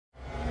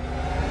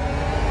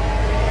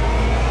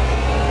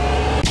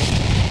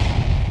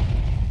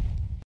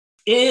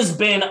It has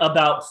been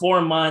about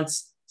 4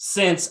 months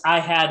since I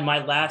had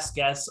my last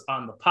guest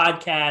on the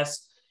podcast.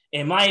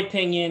 In my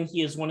opinion,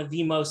 he is one of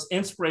the most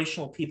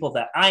inspirational people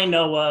that I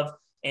know of.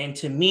 And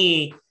to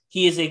me,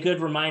 he is a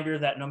good reminder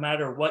that no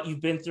matter what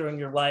you've been through in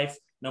your life,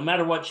 no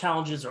matter what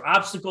challenges or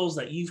obstacles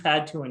that you've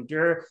had to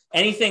endure,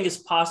 anything is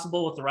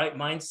possible with the right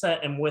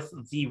mindset and with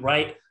the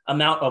right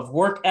amount of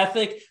work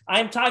ethic.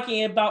 I'm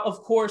talking about,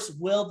 of course,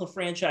 Will, the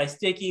franchise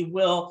Dicke.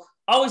 Will,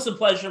 always a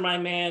pleasure, my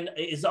man.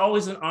 It's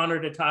always an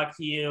honor to talk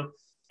to you.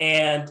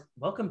 And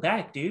welcome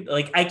back, dude.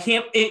 Like, I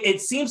can't,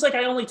 it seems like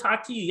I only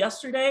talked to you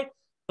yesterday,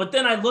 but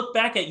then I look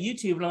back at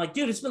YouTube and I'm like,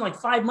 dude, it's been like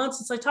 5 months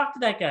since I talked to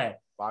that guy.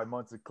 5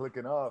 months of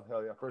clicking up.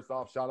 Hell yeah. First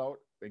off, shout out.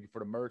 Thank you for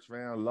the merch,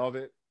 man. Love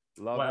it.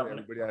 Love it.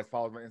 Everybody that has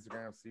followed my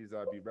Instagram sees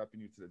I be repping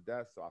you to the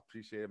death. So I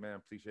appreciate it, man.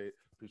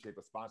 Appreciate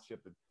the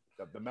sponsorship,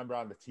 the member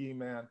on the team,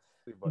 man.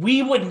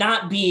 We would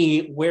not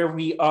be where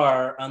we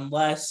are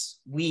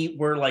unless we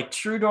were like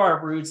true to our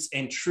roots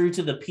and true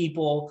to the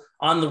people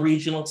on the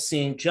regional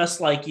scene, just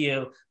like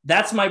you.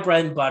 That's my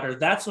bread and butter.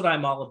 That's what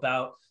I'm all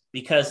about,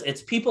 because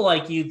it's people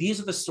like you.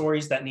 These are the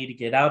stories that need to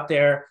get out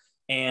there.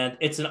 And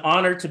it's an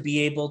honor to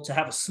be able to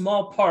have a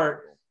small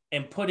part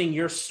in putting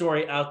your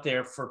story out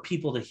there for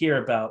people to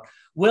hear about.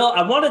 Will,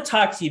 I want to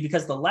talk to you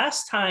because the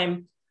last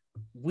time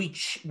we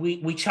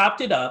chopped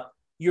it up,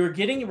 you're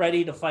getting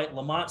ready to fight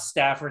Lamont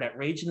Stafford at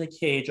Rage in the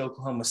Cage,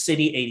 Oklahoma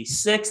City,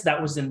 86.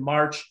 That was in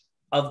March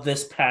of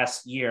this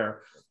past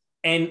year.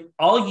 And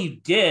all you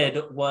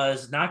did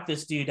was knock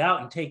this dude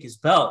out and take his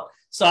belt.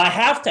 So I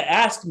have to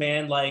ask,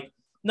 man, like,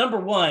 number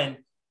one,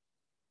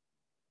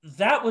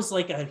 that was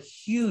like a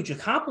huge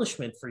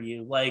accomplishment for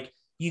you. Like,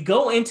 you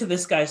go into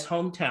this guy's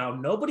hometown.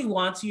 Nobody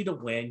wants you to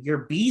win.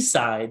 You're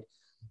B-side.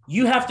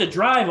 You have to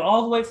drive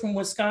all the way from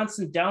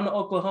Wisconsin down to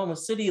Oklahoma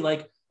City.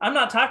 Like, I'm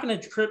not talking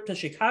a trip to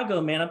Chicago,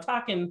 man. I'm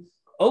talking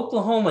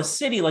Oklahoma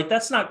City. Like,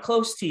 that's not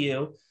close to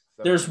you.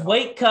 There's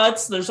weight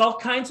cuts. There's all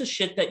kinds of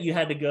shit that you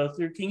had to go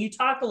through. Can you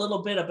talk a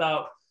little bit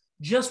about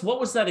just what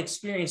was that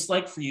experience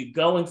like for you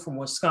going from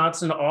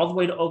Wisconsin all the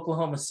way to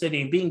Oklahoma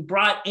City and being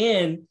brought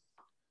in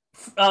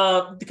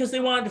because they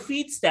wanted to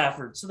feed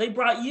Stafford. So they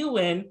brought you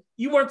in.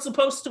 You weren't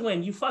supposed to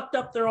win. You fucked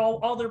up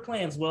all their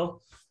plans,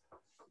 Will.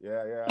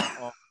 Yeah.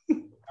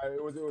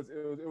 It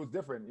was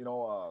different, you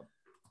know.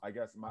 I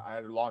guess I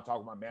had a long talk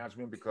with my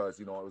management because,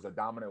 you know, it was a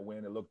dominant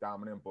win. It looked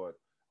dominant, but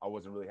I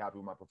wasn't really happy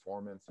with my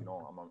performance. You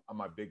know, I'm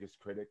my biggest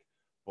critic,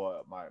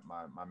 but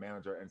my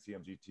manager,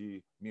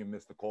 NCMGT, me and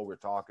Mr. Cole were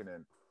talking,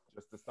 and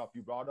just the stuff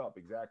you brought up,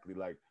 exactly.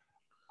 Like,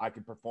 I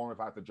could perform if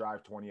I have to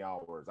drive 20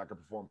 hours. I could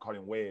perform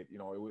cutting weight. You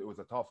know, it was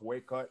a tough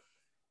weight cut,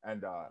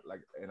 and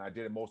I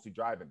did it mostly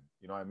driving.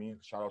 You know what I mean?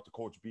 Shout out to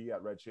Coach B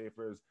at Red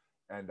Schaefer's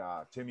and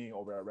Timmy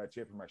over at Red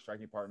Schaefer, my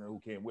striking partner,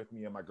 who came with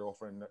me, and my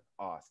girlfriend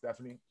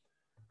Stephanie.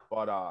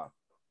 But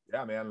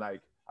yeah, man,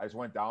 like, I just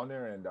went down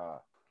there, and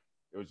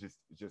it was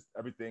just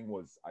everything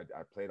was, I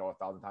played all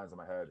 1,000 times in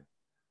my head.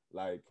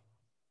 Like,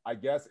 I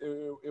guess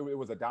it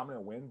was a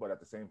dominant win, but at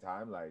the same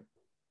time, like,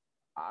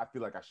 I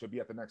feel like I should be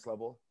at the next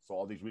level. So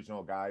all these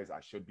regional guys, I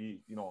should be,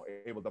 you know,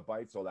 able to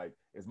bite. So, like,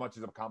 as much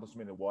as an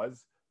accomplishment it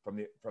was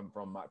from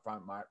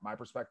my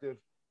perspective,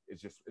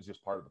 it's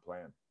just part of the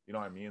plan. You know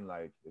what I mean?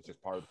 Like, it's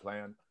just part of the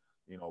plan.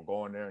 You know,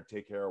 go in there and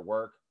take care of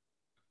work.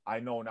 I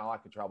know now I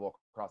can travel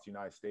across the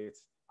United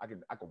States. I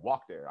could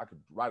walk there. I could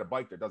ride a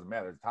bike there. It doesn't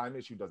matter. The time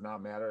issue does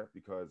not matter,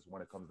 because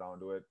when it comes down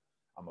to it,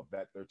 I'm a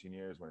vet, 13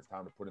 years. When it's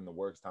time to put in the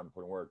work, it's time to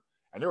put in work.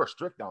 And they were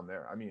strict down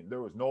there. I mean,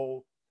 there was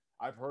no,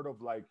 I've heard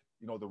of, like,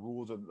 you know, the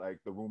rules of, like,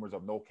 the rumors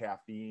of no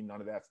caffeine,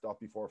 none of that stuff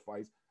before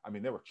fights. I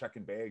mean, they were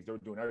checking bags. They were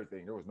doing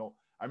everything. There was no,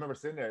 I remember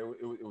sitting there.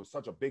 It was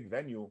such a big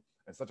venue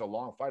and such a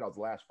long fight. I was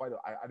the last fight.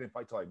 I didn't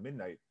fight till like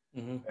midnight.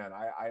 Mm-hmm. And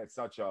I had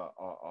such a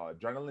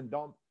adrenaline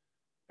dump.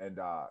 And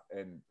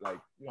like,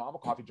 you know, I'm a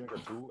coffee drinker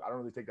too. I don't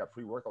really take that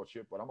pre-workout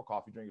shit, but I'm a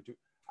coffee drinker too.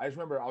 I just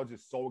remember I was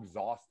just so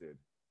exhausted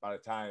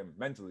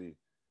mentally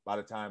by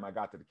the time I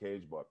got to the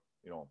cage, but,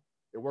 you know,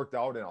 it worked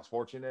out, and I was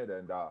fortunate,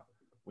 and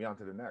we on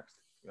to the next.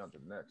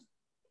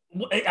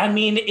 I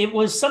mean, it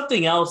was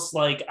something else.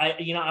 Like,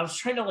 I was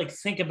trying to, like,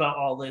 think about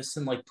all this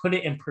and, like, put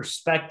it in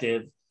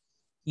perspective.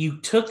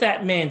 You took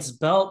that man's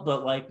belt,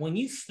 but, like, when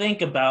you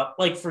think about,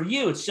 like, for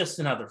you, it's just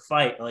another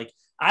fight. Like,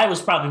 I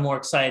was probably more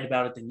excited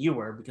about it than you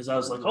were, because I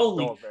was like,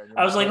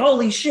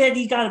 holy shit,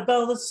 he got a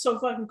belt. This is so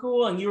fucking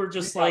cool. And you were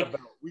just like,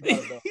 we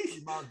got a belt.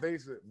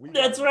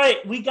 That's right.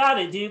 We got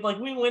it, dude. Like,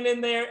 we went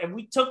in there and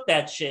we took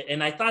that shit.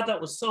 And I thought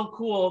that was so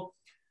cool.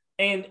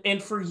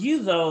 And for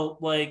you though,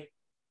 like,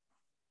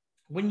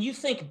 when you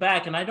think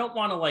back, and I don't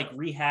want to, like,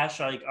 rehash,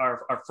 like,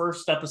 our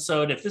first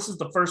episode. If this is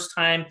the first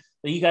time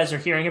that you guys are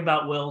hearing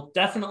about Will,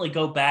 definitely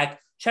go back,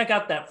 check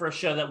out that first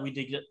show that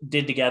we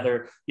did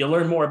together. You'll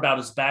learn more about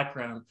his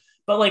background.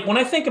 But, like, when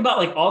I think about,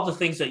 like, all the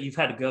things that you've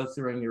had to go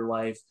through in your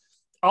life,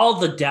 all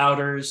the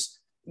doubters,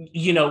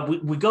 you know,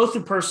 we go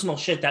through personal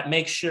shit that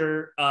makes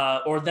sure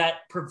or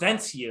that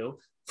prevents you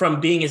from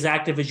being as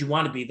active as you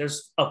want to be.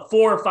 There's a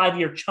 4 or 5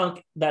 year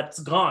chunk that's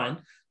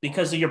gone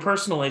because of your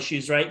personal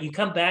issues, right? You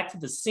come back to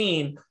the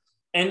scene,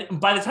 and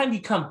by the time you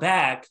come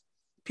back,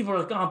 people are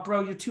like, oh,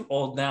 bro, you're too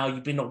old now.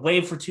 You've been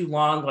away for too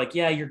long. Like,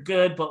 yeah, you're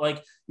good, but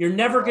like, you're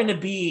never going to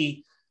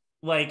be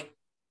like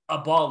a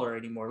baller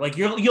anymore. Like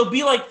you'll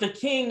be like the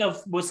king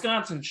of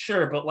Wisconsin,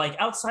 sure. But like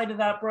outside of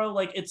that, bro,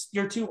 like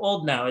you're too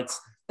old now. It's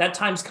that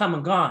time's come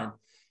and gone.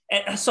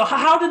 And so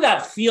how did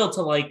that feel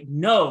to like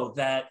know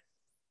that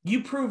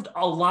you proved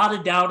a lot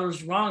of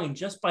doubters wrong, and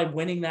just by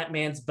winning that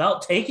man's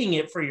belt, taking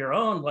it for your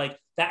own, like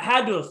that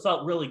had to have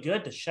felt really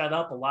good to shut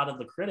up a lot of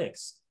the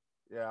critics.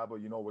 Yeah,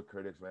 but with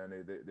critics, man,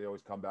 they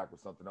always come back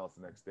with something else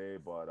the next day.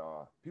 But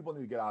people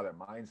need to get out of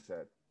that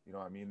mindset. You know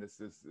what I mean?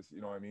 This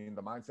you know what I mean?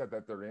 The mindset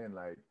that they're in,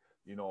 like,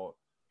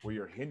 where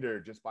you're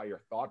hindered just by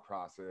your thought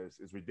process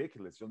is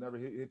ridiculous. You'll never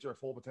hit your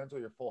full potential,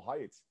 your full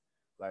heights.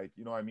 Like,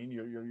 you know what I mean?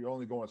 You're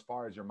only going as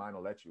far as your mind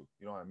will let you.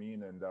 You know what I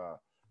mean? And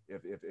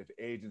if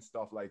age and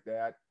stuff like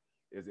that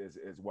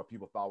is what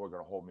people thought were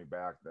going to hold me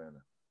back, then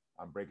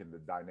I'm breaking the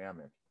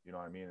dynamic. You know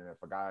what I mean? And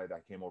if a guy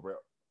that came over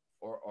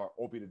or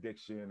opiate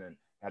addiction and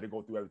had to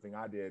go through everything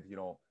I did,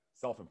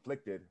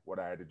 self-inflicted what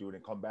I had to do, and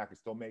then come back and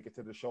still make it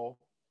to the show,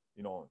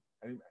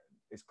 and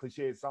it's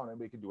cliche as sound,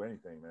 anybody can do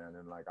anything, man.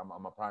 And like,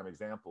 I'm a prime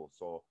example.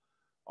 So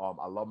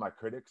I love my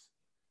critics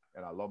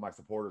and I love my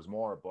supporters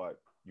more, but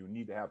you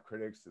need to have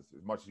critics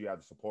as much as you have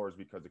the supporters,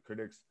 because the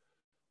critics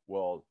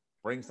will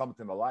bring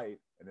something to light.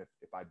 And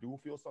if I do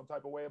feel some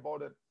type of way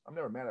about it, I'm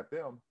never mad at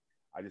them.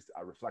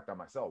 I reflect on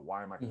myself.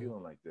 Why am I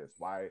feeling like this?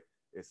 Why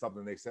is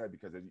something they said?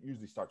 Because it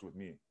usually starts with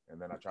me,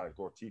 and then I try to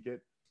critique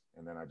it,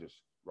 and then I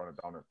just run it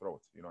down their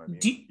throats. You know what I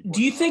mean?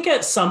 Do you think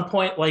at some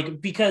point, like,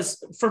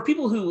 because for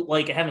people who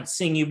like haven't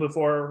seen you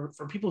before,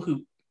 for people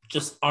who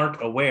just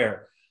aren't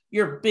aware,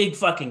 you're a big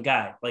fucking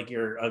guy. Like,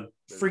 you're a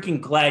freaking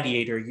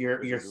gladiator.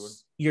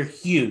 You're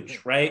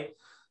huge, right?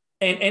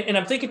 And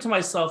I'm thinking to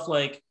myself,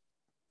 like,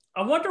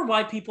 I wonder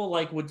why people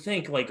like would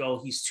think like,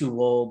 oh, he's too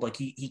old, like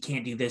he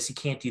can't do this, he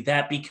can't do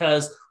that.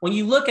 Because when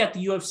you look at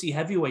the UFC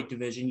heavyweight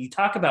division, you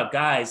talk about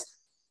guys,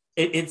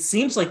 it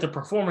seems like they're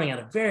performing at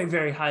a very,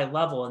 very high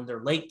level in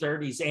their late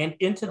 30s and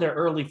into their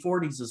early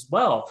 40s as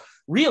well.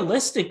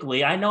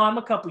 Realistically, I know I'm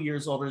a couple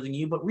years older than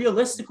you, but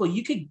realistically,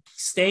 you could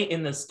stay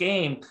in this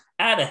game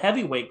at a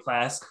heavyweight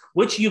class,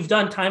 which you've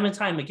done time and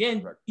time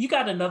again. Right. You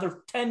got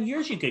another 10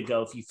 years you could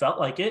go if you felt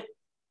like it.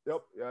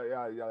 Yep.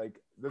 Yeah. Like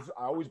this,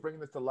 I always bring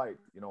this to light.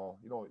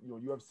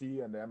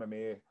 UFC and the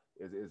MMA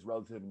is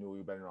relatively new.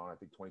 We've been around, I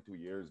think, 22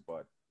 years,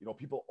 but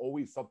people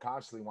always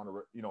subconsciously want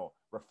to,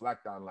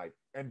 reflect on like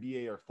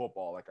NBA or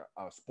football, like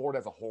a sport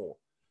as a whole.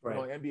 Right.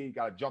 NBA, you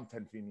got to jump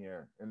 10 feet in the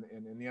air. In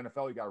the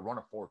NFL, you got to run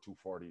a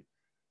 4.240.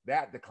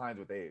 That declines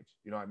with age.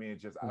 You know what I mean?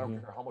 It's just, I don't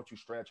care how much you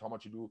stretch, how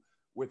much you do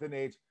within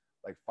age.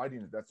 Like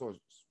fighting, that's what's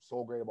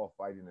so great about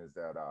fighting is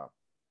that,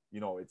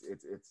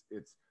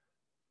 it's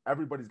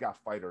everybody's got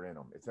fighter in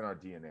them. It's in our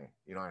DNA.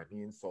 You know what I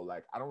mean? So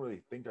like, I don't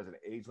really think there's an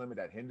age limit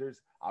that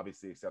hinders,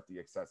 obviously, except the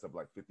excess of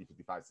like 50,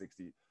 55,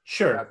 60.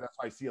 Sure. That's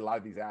why I see a lot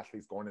of these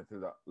athletes going into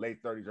the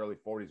late 30s, early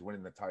 40s,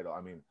 winning the title.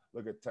 I mean,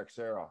 look at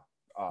Teixeira,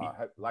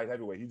 light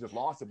heavyweight. He just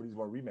lost it, but he's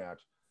won a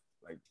rematch.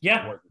 Like,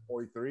 yeah,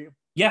 43.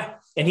 Yeah.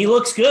 And he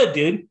looks good,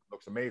 dude.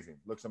 Looks amazing.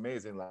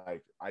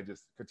 Like, I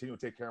just continue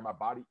to take care of my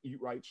body, eat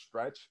right,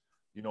 stretch,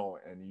 and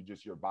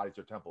your body's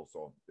your temple.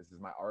 So this is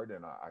my art,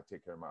 and I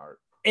take care of my art.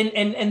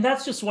 And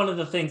that's just one of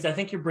the things. I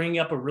think you're bringing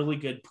up a really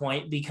good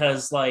point,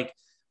 because like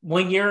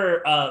when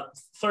you're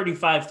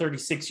 35,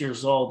 36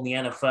 years old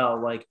in the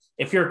NFL, like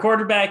if you're a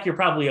quarterback, you're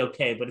probably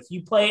okay. But if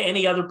you play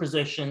any other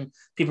position,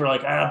 people are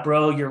like,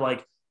 bro,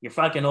 you're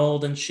fucking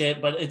old and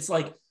shit. But it's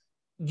like,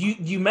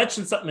 you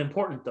mentioned something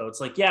important though.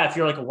 It's like, yeah, if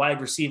you're like a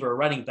wide receiver or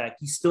running back,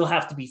 you still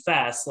have to be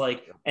fast.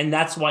 Like, and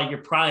that's why your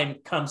prime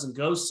comes and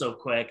goes so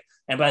quick.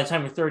 And by the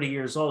time you're 30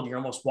 years old, you're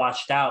almost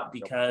washed out,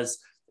 because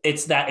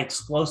it's that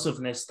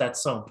explosiveness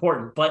that's so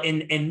important. But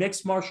in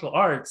mixed martial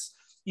arts,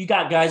 you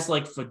got guys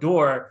like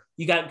Fedor,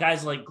 you got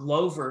guys like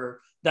Glover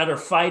that are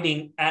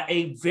fighting at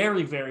a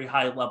very, very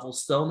high level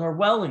still, and are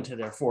well into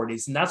their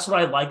 40s. And that's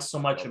what I like so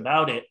much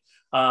about it.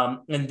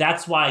 And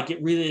that's why I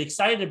get really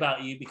excited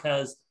about you,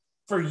 because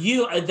for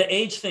you, the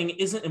age thing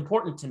isn't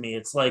important to me.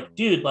 It's like,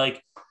 dude,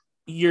 like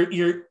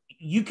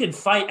you could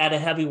fight at a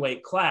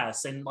heavyweight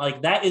class. And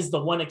like, that is the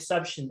one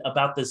exception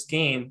about this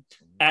game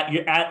at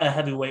a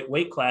heavyweight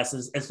weight class,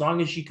 is as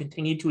long as you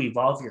continue to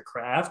evolve your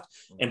craft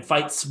and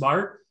fight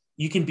smart,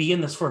 you can be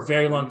in this for a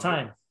very long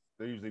time.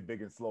 They're usually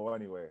big and slow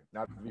anyway,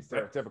 not to be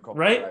stereotypical,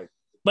 right?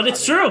 But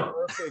it's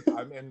true.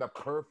 I'm in the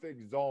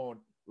perfect zone,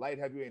 light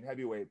heavyweight and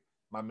heavyweight.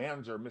 My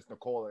manager, Miss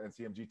Nicole at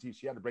NCMGT,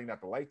 she had to bring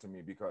that to light to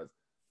me, because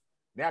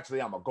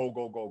naturally I'm a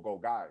go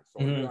guy.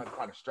 So I'm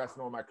kind of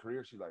stressing over my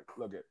career. She's like,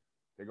 look it,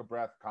 take a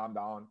breath, calm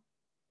down.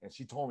 And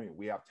she told me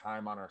we have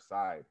time on our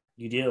side.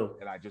 You do.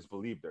 And I just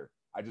believed her.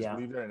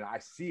 Believed her, and I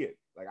see it.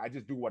 Like, I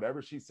just do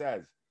whatever she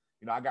says.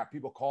 I got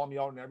people calling me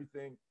out and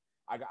everything.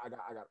 I got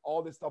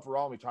all this stuff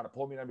around me trying to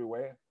pull me in every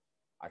way.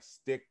 I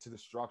stick to the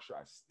structure.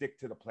 I stick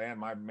to the plan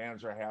my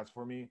manager has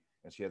for me,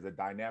 and she has a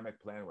dynamic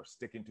plan. We're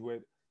sticking to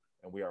it,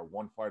 and we are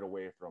one fight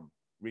away from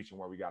reaching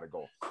where we got to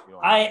go. You know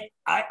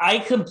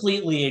I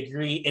completely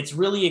agree. It's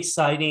really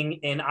exciting.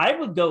 And I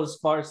would go as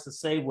far as to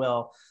say,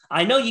 Will,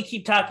 I know you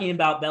keep talking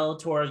about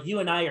Bellator. You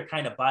and I are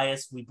kind of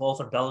biased. We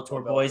both are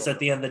Bellator boys at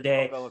the end of the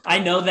day. I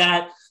know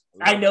that.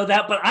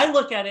 But I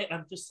look at it,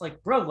 I'm just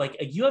like, bro, like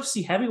a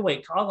UFC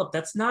heavyweight call-up,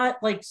 that's not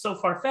like so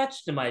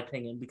far-fetched in my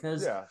opinion,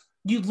 because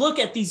you look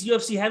at these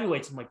UFC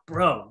heavyweights, I'm like,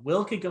 bro,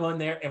 Will could go in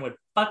there and would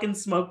fucking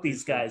smoke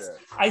these guys.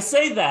 I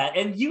say that,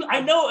 and I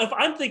know if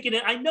I'm thinking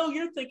it, I know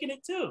you're thinking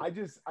it too. I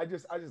just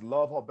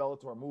love how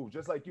Bellator moves,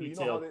 just like you. You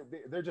know how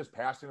they're just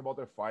passionate about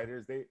their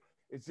fighters.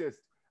 It's just,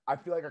 I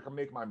feel like I can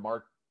make my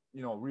mark,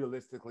 you know,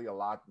 realistically a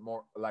lot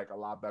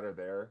better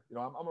there. You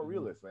know, I'm a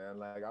realist, man.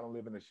 Like I don't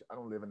live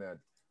in that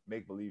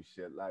make believe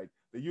shit. Like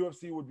the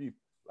UFC would be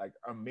like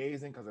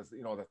amazing because it's,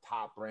 you know, the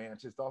top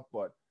branch and stuff,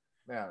 but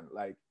man,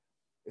 like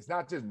it's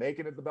not just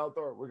making it to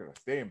Bellator. We're gonna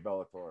stay in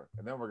Bellator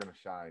and then we're gonna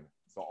shine.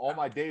 So all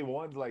my day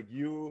ones like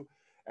you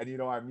and, you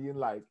know what I mean,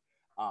 like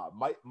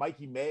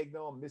Mikey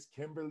Magnum, Miss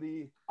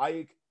Kimberly,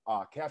 Ike,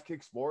 Calf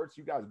Kick Sports,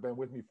 you guys have been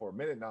with me for a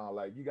minute now.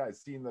 Like you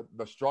guys seen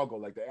the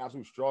struggle, like the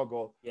absolute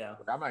struggle. Yeah,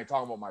 like, I'm not even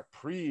talking about my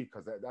pre,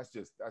 because that's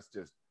just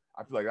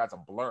I feel like that's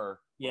a blur.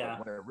 Yeah,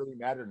 but when it really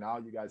mattered, now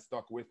you guys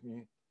stuck with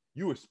me.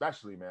 You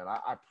especially, man. I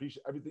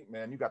appreciate everything,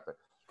 man. You got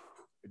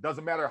it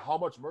doesn't matter how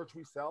much merch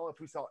we sell. If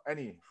we sell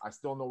any, I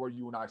still know where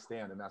you and I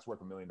stand, and that's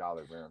worth $1 million,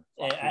 man.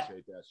 So I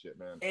appreciate that shit,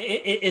 man.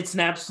 It's an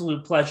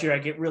absolute pleasure. I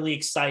get really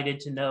excited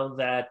to know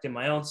that in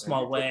my own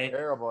small way. Take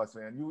care of us,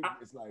 man.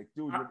 It's like,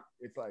 dude,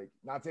 it's like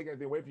not taking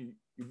anything away from you.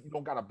 You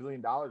don't got $1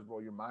 billion, bro.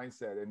 Your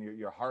mindset and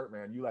your heart,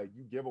 man. You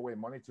give away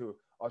money to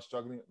us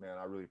struggling, man.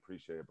 I really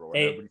appreciate it, bro.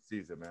 Everybody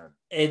sees it, man.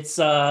 It's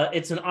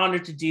an honor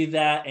to do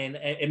that, and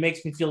it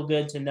makes me feel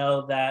good to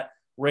know that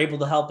we're able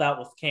to help out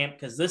with camp,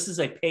 because this is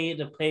a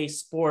pay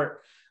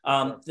sport.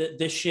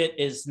 This shit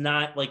is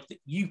not like,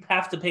 you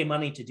have to pay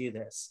money to do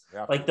this.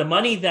 Yeah. Like the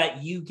money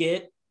that you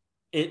get,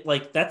 it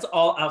like that's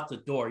all out the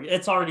door.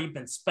 It's already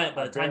been spent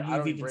by the time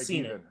you've even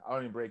seen it. I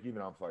don't even break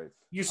even on fights.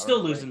 You're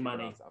still losing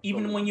money.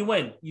 Even when you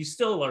win, you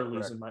still are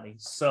losing money.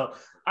 So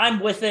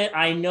I'm with it.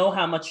 I know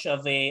how much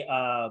of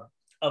a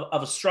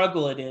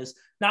struggle it is,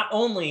 not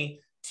only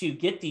to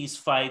get these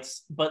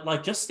fights, but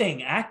like just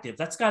staying active.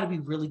 That's got to be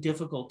really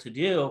difficult to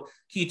do.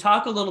 Can you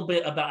talk a little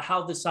bit about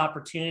how this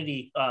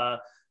opportunity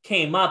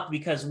came up?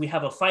 Because we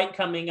have a fight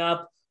coming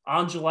up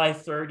on July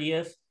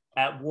 30th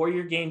at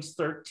Warrior Games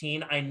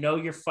 13. I know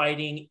you're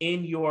fighting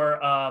in your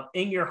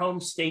home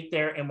state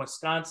there in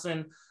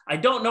Wisconsin. I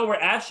don't know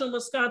where Ashland,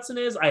 Wisconsin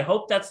is. I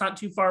hope that's not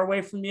too far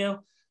away from you.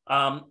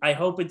 I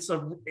hope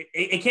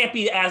it can't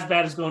be as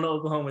bad as going to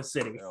Oklahoma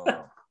City.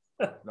 No.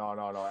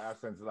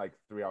 Ashland's like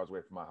 3 hours away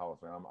from my house,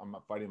 man. I'm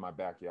fighting in my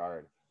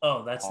backyard.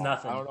 Oh, that's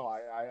nothing. I don't know.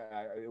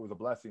 It was a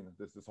blessing.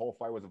 This whole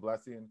fight was a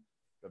blessing.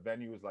 The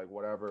venue is like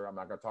whatever. I'm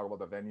not gonna talk about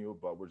the venue,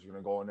 but we're just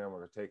gonna go in there and we're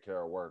gonna take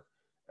care of work.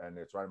 And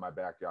it's right in my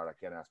backyard. I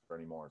can't ask for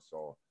any more.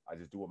 So I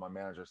just do what my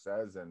manager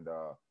says. And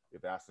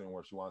if Ashland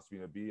where she wants me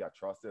to be, I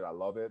trust it. I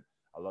love it.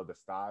 I love the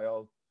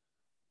style.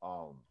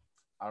 I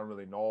don't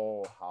really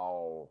know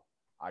how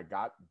I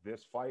got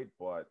this fight,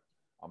 but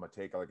I'm going to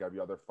take like every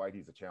other fight.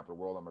 He's a champ of the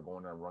world. I'm going to go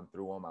in there and run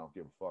through him. I don't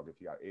give a fuck if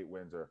he got 8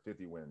 wins or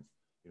 50 wins.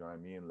 You know what I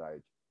mean?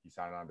 Like, he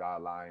signed on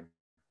dotted line.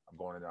 I'm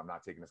going in there. I'm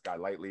not taking this guy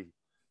lightly.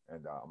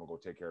 And I'm going to go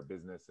take care of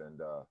business. And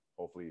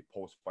hopefully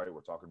post-fight, we're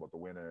talking about the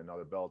win and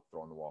another belt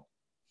thrown on the wall.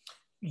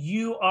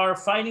 You are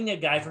fighting a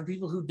guy, for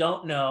people who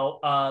don't know,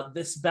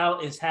 this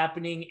bout is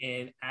happening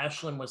in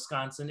Ashland,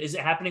 Wisconsin. Is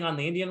it happening on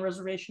the Indian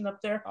reservation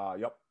up there?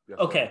 Yep. Yes,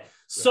 okay.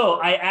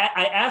 So I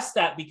asked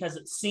that because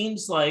it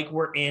seems like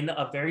we're in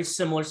a very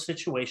similar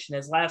situation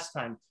as last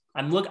time.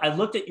 I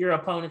looked at your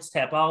opponent's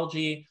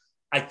Tapology.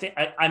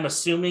 I'm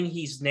assuming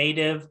he's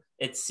native.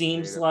 It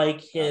seems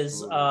like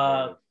his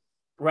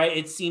right.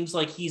 It seems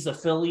like he's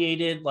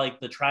affiliated,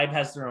 like the tribe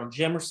has their own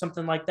gym or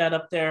something like that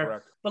up there.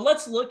 Correct. But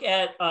let's look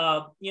at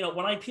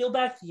when I peel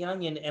back the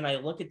onion and I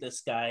look at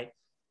this guy,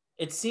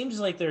 it seems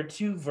like there are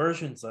two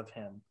versions of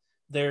him.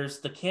 There's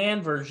the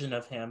can version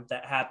of him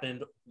that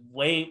happened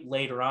way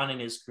later on in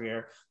his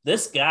career.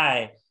 This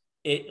guy,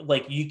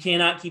 you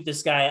cannot keep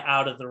this guy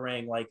out of the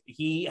ring. Like,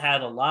 he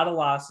had a lot of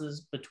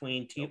losses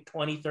between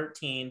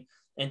 2013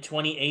 and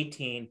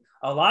 2018.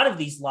 A lot of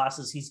these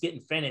losses, he's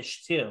getting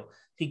finished too.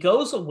 He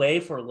goes away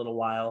for a little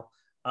while.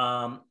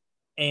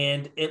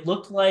 And it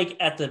looked like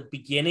at the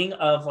beginning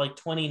of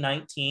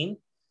 2019,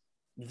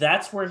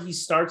 that's where he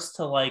starts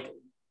to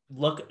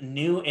look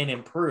new and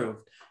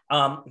improved.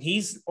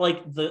 He's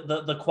like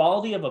the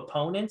quality of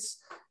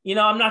opponents.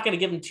 I'm not going to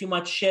give him too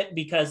much shit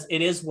because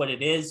it is what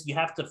it is. You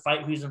have to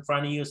fight who's in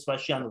front of you,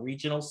 especially on the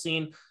regional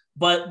scene.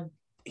 But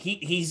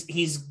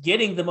he's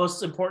getting the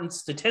most important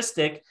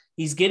statistic.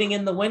 He's getting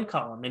in the win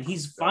column, and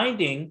he's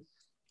finding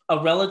a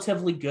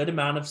relatively good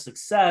amount of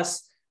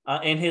success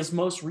in his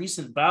most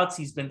recent bouts.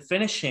 He's been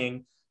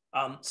finishing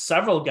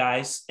several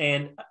guys,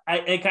 and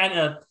it kind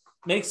of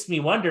makes me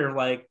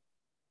wonder,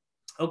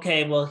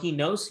 okay, well, he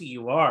knows who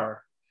you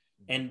are.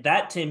 And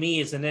that to me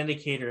is an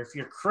indicator. If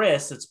you're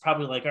Chris, it's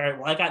probably all right,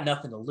 well, I got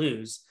nothing to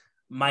lose.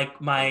 My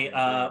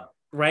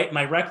right?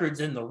 My record's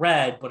in the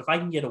red, but if I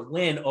can get a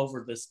win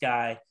over this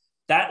guy,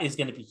 that is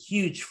going to be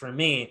huge for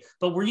me.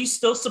 But were you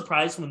still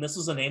surprised when this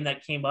was a name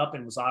that came up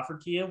and was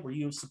offered to you? Were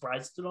you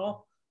surprised at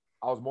all?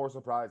 I was more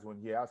surprised when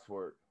he asked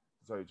for it,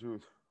 to tell you the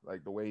truth.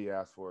 Like the way he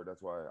asked for it,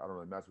 that's why I don't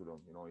really mess with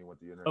him. You know, he went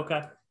to the internet Okay.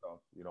 and stuff,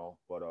 you know.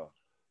 But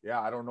yeah,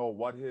 I don't know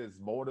what his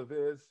motive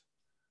is,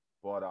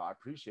 but I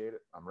appreciate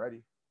it. I'm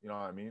ready. You know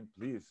what I mean?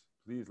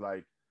 Please,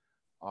 like,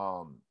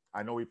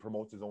 I know he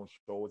promotes his own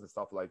shows and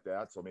stuff like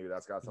that, so maybe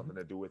that's got something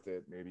to do with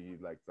it. Maybe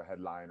he's like the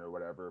headline or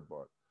whatever.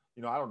 But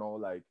you know, I don't know,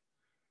 like,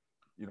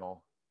 you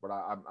know. But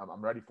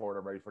I'm ready for it.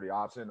 I'm ready for the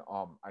option.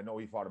 I know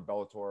he fought in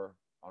Bellator.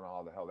 I don't know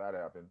how the hell that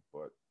happened,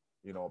 but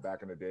you know,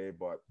 back in the day.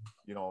 But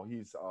you know,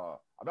 he's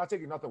I'm not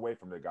taking nothing away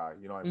from the guy.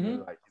 You know what I mean?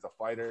 Like, he's a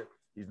fighter.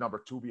 He's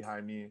number 2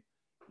 behind me.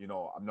 You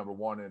know, I'm number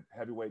 1 in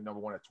heavyweight, number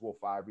 1 at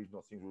 205.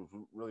 Regional teams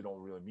really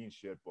don't mean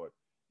shit, but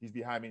he's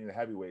behind me in the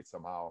heavyweight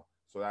somehow.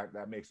 So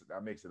that makes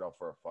it up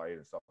for a fight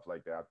and stuff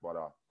like that. But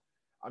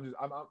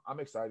I'm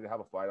excited to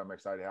have a fight. I'm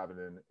excited to have it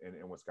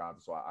in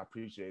Wisconsin. So I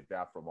appreciate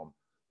that from him.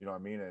 You know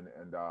what I mean? And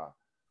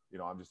you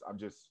know, I'm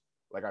just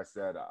like I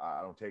said, I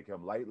don't take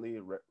him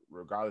lightly,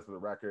 regardless of the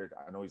record.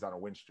 I know he's on a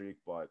win streak,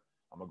 but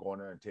I'm gonna go in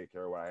there and take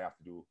care of what I have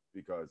to do,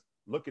 because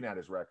looking at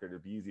his record,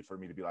 it'd be easy for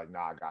me to be like,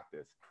 nah, I got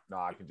this.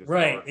 Nah, I can just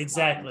right,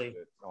 exactly.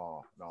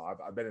 No,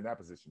 I've been in that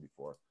position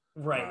before.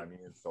 Right. You know what I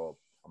mean? So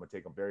I'm gonna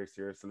take him very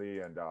seriously,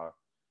 and I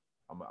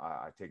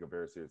take it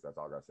very serious. That's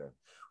all I gotta say.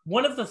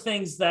 One of the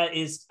things that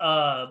is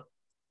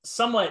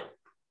somewhat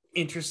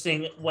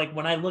interesting, like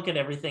when I look at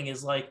everything,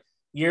 is like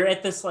you're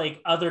at this like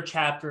other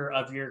chapter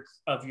of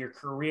your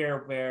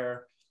career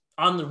where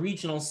on the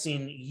regional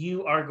scene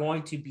you are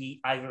going to be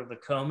either the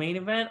co-main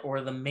event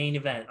or the main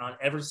event on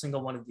every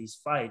single one of these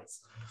fights.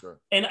 Sure.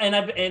 And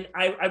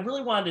I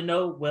really wanted to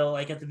know, Will,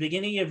 like at the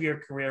beginning of your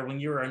career when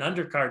you were an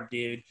undercard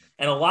dude,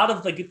 and a lot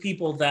of the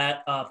people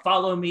that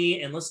follow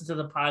me and listen to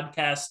the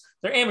podcast,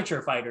 they're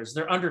amateur fighters,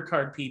 they're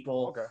undercard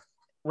people. Okay.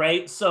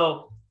 Right.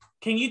 So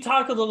can you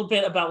talk a little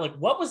bit about like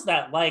what was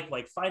that like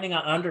fighting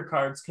on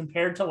undercards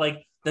compared to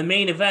like the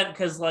main event?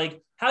 Because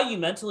like how you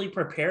mentally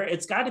prepare,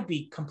 it's got to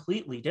be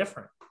completely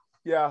different.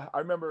 Yeah,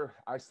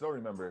 I still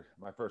remember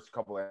my first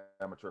couple of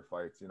amateur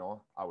fights. You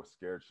know, I was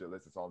scared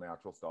shitless. It's all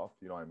natural stuff.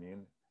 You know what I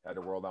mean? Had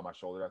the world on my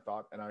shoulder, I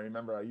thought. And I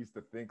remember I used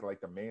to think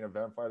like the main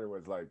event fighter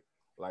was like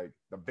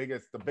the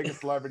biggest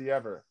celebrity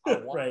ever. I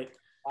wanted to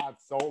fight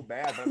so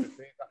bad, but at the same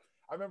time,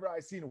 I remember I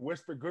seen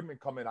Whisper Goodman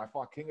come in. I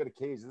fought King of the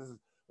Cage. This is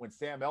when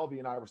Sam Elby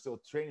and I were still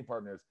training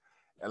partners.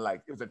 And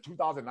like, it was in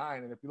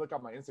 2009. And if you look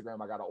at my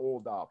Instagram, I got an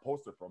old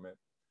poster from it.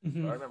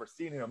 Mm-hmm. But I remember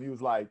seeing him. He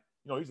was like,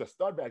 you know, he was a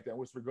stud back then.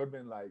 Whisper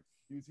Goodman, like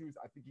he was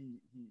I think he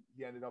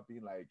ended up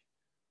being like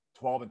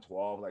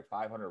 12-12, like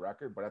 500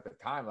 record. But at the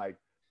time, like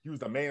he was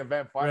the main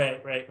event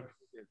fighter. Right.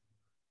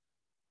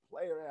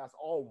 Player ass,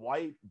 all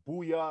white,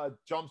 booyah,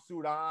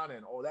 jumpsuit on,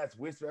 and that's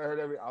Whisper. I heard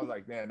everything. I was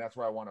like, man, that's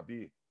where I want to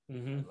be.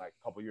 Mm-hmm. Like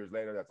a couple years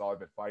later, that's all I've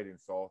been fighting.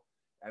 So,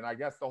 and I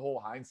guess the whole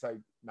hindsight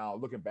now,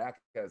 looking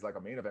back as like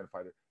a main event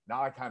fighter,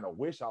 now I kind of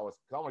wish I was,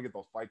 because I want to get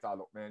those fights out.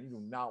 Man, you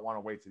do not want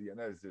to wait to the end.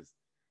 That is just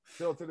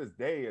still to this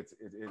day, it's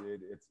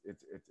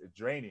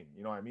draining.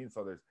 You know what I mean?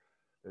 So there's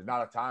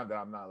not a time that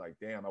I'm not like,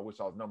 damn, I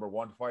wish I was number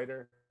 1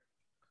 fighter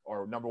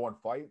or number 1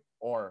 fight,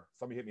 or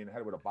somebody hit me in the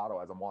head with a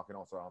bottle as I'm walking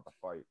out so I don't have to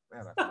fight.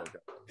 Man, I feel like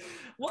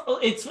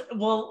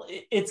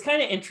that. It's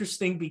kind of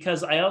interesting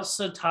because I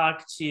also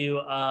talk to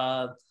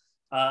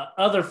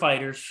other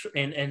fighters,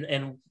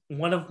 and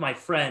one of my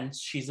friends,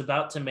 she's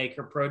about to make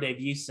her pro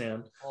debut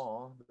soon.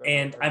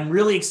 And I'm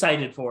really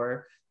excited for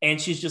her.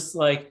 And she's just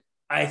like,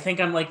 I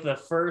think I'm like the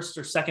first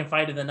or second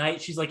fight of the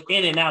night. She's like,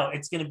 in and out.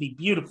 It's going to be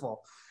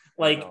beautiful.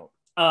 Like,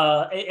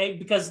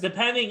 because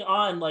depending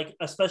on like,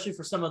 especially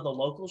for some of the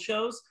local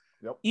shows,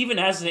 even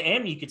as an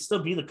AM, you could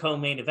still be the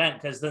co-main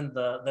event, because then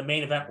the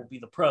main event will be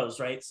the pros,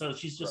 right? So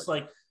she's just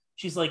like,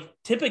 she's like,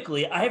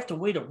 typically I have to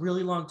wait a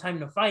really long time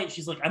to fight.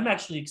 She's like, I'm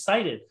actually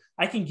excited.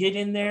 I can get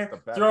in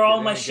there, throw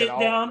all my shit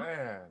down,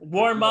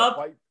 warm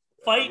up,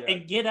 fight,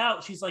 and get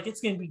out. She's like,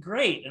 it's going to be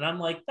great. And I'm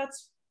like,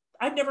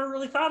 I've never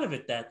really thought of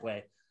it that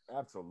way.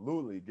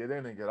 Absolutely. Get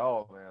in and get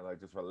out, man. Like,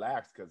 just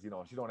relax, because, you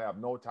know, she don't have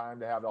no time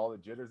to have all the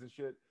jitters and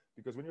shit.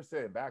 Because when you're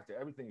sitting back there,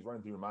 everything's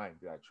running through your mind.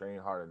 Yeah, train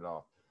hard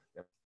enough.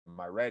 Am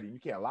I ready? You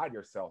can't lie to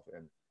yourself.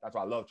 And that's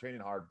why I love training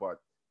hard. But,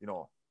 you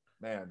know,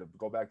 man, to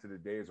go back to the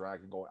days where I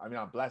can go. I mean,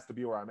 I'm blessed to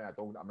be where I'm at.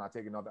 I'm not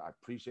taking nothing. I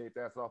appreciate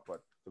that stuff.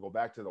 But to go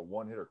back to the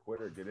one-hitter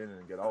quitter, get in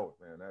and get out,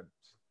 man,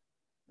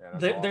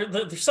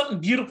 there's something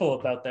beautiful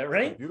about that,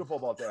 right? Beautiful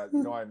about that.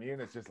 You know what I mean?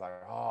 It's just like,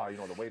 you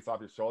know, the weight's off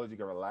your shoulders. You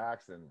can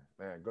relax, and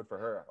man, good for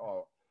her.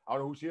 I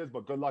don't know who she is,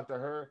 but good luck to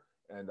her.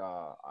 And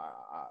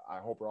I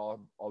hope her all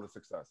the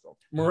success. So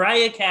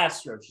Mariah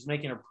Castro, she's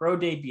making her pro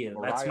debut.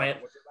 That's my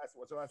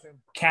what's her last name?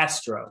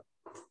 Castro.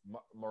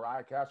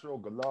 Mariah Castro.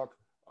 Good luck.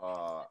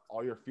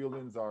 All your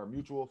feelings are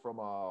mutual from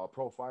a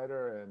pro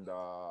fighter, and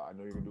I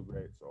know you're gonna do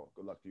great. So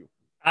good luck to you.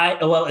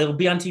 It'll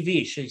be on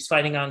TV. She's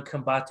fighting on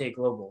Combate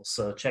Global,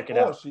 so check it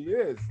out. Oh, she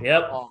is.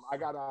 Yep. I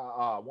got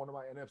one of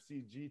my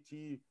NFC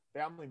GT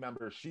family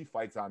member, she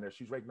fights on there.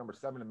 She's ranked number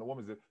 7 in the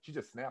women's. She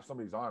just snapped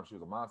somebody's arm. She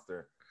was a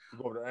monster. You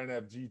go over to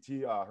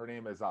NFGT. Her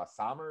name is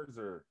Sommers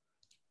or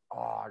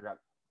her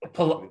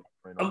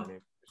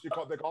name. They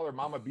call her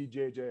Mama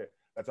BJJ.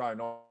 That's how I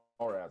know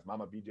her as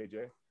Mama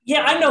BJJ.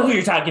 Yeah, I know who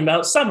you're talking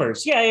about.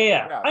 Summers.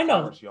 Yeah. I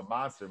know. Summers, she a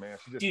monster, man.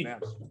 She just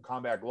snapped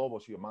Combat Global.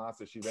 She a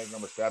monster. She ranked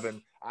number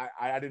 7.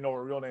 I didn't know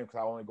her real name because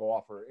I only go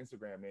off her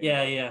Instagram name.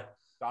 Yeah.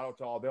 Shout out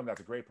to all them. That's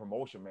a great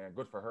promotion, man.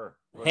 Good for her.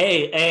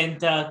 And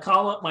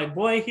call up my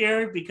boy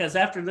here because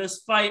after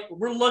this fight,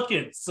 we're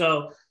looking.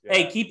 So,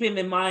 hey, keep him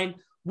in mind.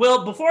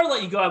 Will, before I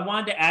let you go, I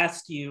wanted to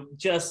ask you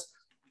just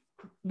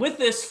with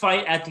this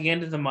fight at the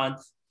end of the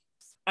month,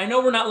 I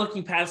know we're not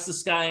looking past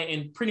this guy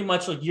and pretty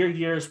much like your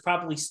years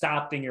probably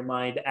stopped in your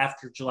mind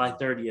after July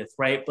 30th,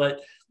 right?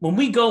 But when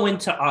we go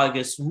into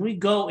August, when we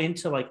go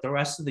into like the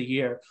rest of the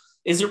year,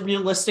 is it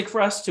realistic for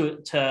us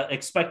to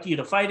expect you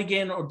to fight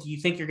again? Or do you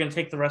think you're going to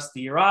take the rest of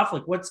the year off?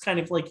 Like what's kind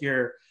of like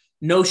your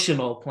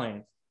notional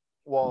plan?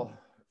 Well,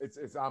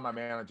 it's on my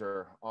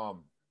manager.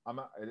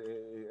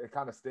 It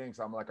kind of stinks.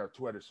 I'm like a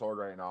two-headed sword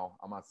right now.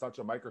 I'm on such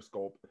a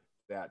microscope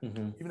that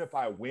even if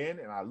I win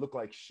and I look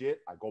like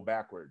shit, I go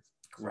backwards.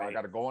 So I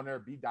got to go in there,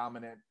 be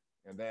dominant,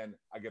 and then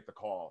I get the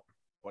call.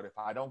 But if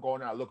I don't go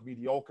in there, I look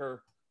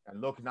mediocre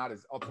and look not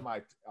as up to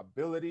my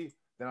ability,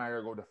 then I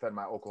gotta go defend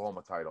my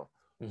Oklahoma title.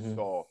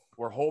 So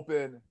we're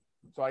hoping.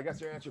 So I guess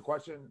to answer your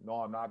question, no,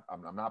 I'm not.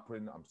 I'm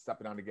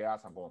stepping on the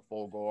gas. I'm going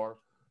full gore.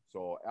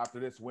 So after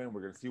this win,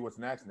 we're gonna see what's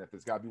next, and if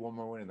there's got to be one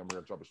more win, then we're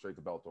gonna jump it straight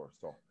to Bellator.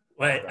 So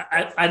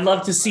I'd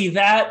love to see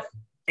that.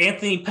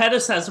 Anthony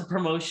Pettis has a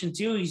promotion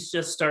too. He's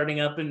just starting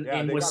up in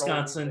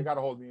Wisconsin. They got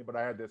a hold of me, but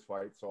I had this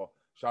fight. So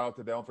shout out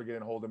to them for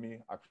getting a hold of me.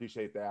 I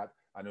appreciate that.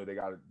 I know they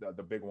got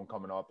the big one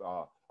coming up.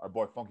 Our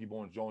boy Funky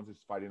Bones Jones is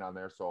fighting on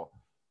there. So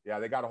yeah,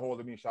 they got a hold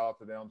of me. Shout out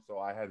to them. So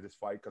I had this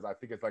fight because I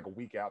think it's like a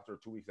week after,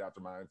 2 weeks after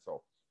mine.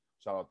 So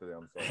shout out to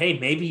them. So, hey,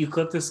 maybe you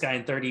clip this guy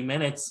in 30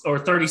 minutes or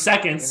 30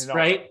 seconds,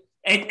 right?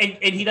 And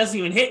he doesn't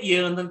even hit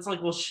you. And then it's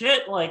like, well,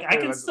 shit, like I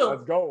can let's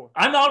go.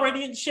 I'm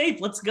already in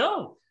shape. Let's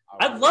go.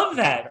 I'd love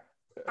that.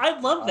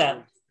 I'd love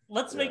that.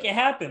 Let's make it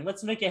happen.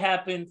 Let's make it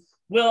happen.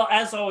 Will,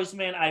 as always,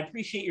 man, I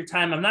appreciate your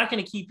time. I'm not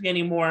going to keep you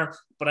anymore,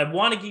 but I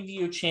want to give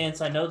you a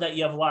chance. I know that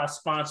you have a lot of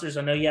sponsors.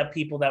 I know you have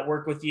people that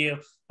work with you.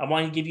 I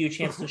want to give you a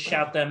chance to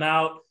shout them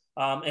out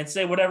and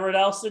say whatever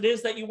else it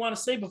is that you want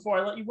to say before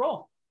I let you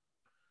roll.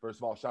 First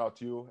of all, shout out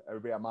to you,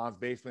 everybody at Mom's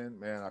Basement.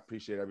 Man, I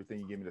appreciate everything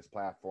you give me this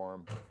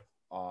platform.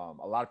 A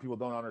lot of people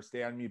don't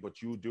understand me,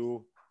 but you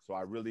do. So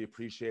I really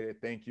appreciate it.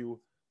 Thank you.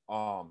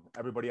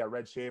 Everybody at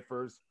Red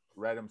Schaefer's,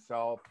 Red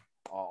himself,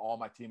 all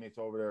my teammates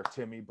over there,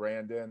 Timmy,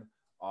 Brandon,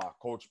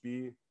 Coach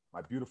B,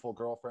 my beautiful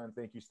girlfriend.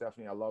 Thank you,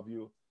 Stephanie. I love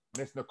you.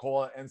 Miss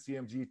Nicole at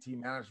NCMG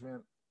Team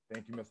Management.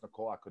 Thank you, Miss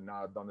Nicole. I could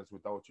not have done this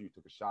without you. You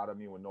took a shot at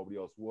me when nobody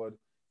else would,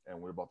 and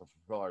we're about to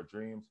fulfill our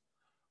dreams.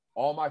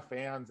 All my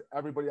fans,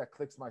 everybody that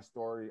clicks my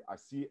story,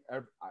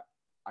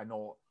 I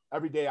know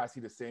every day I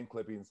see the same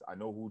clippings. I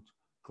know who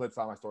clips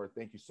on my story.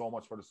 Thank you so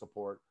much for the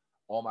support.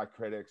 All my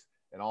critics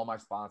and all my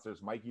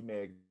sponsors, Mikey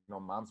Meg,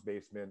 Mom's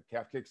Basement,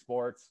 Calf Kick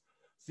Sports,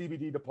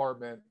 CBD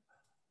Department.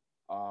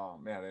 Oh,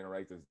 man, I didn't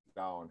write this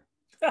down.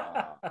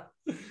 I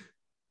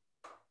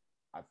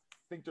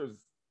think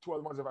there's 2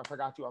 other ones. If I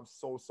forgot you, I'm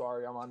so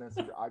sorry. I'm on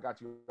Instagram. I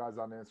got you guys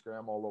on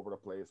Instagram all over the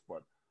place.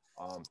 But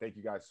thank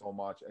you guys so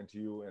much. And to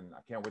you, and I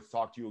can't wait to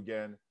talk to you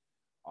again.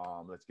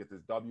 Let's get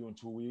this W in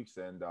 2 weeks,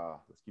 and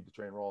let's keep the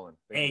train rolling.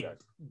 Thank you guys.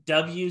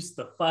 W's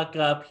the fuck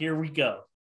up. Here we go.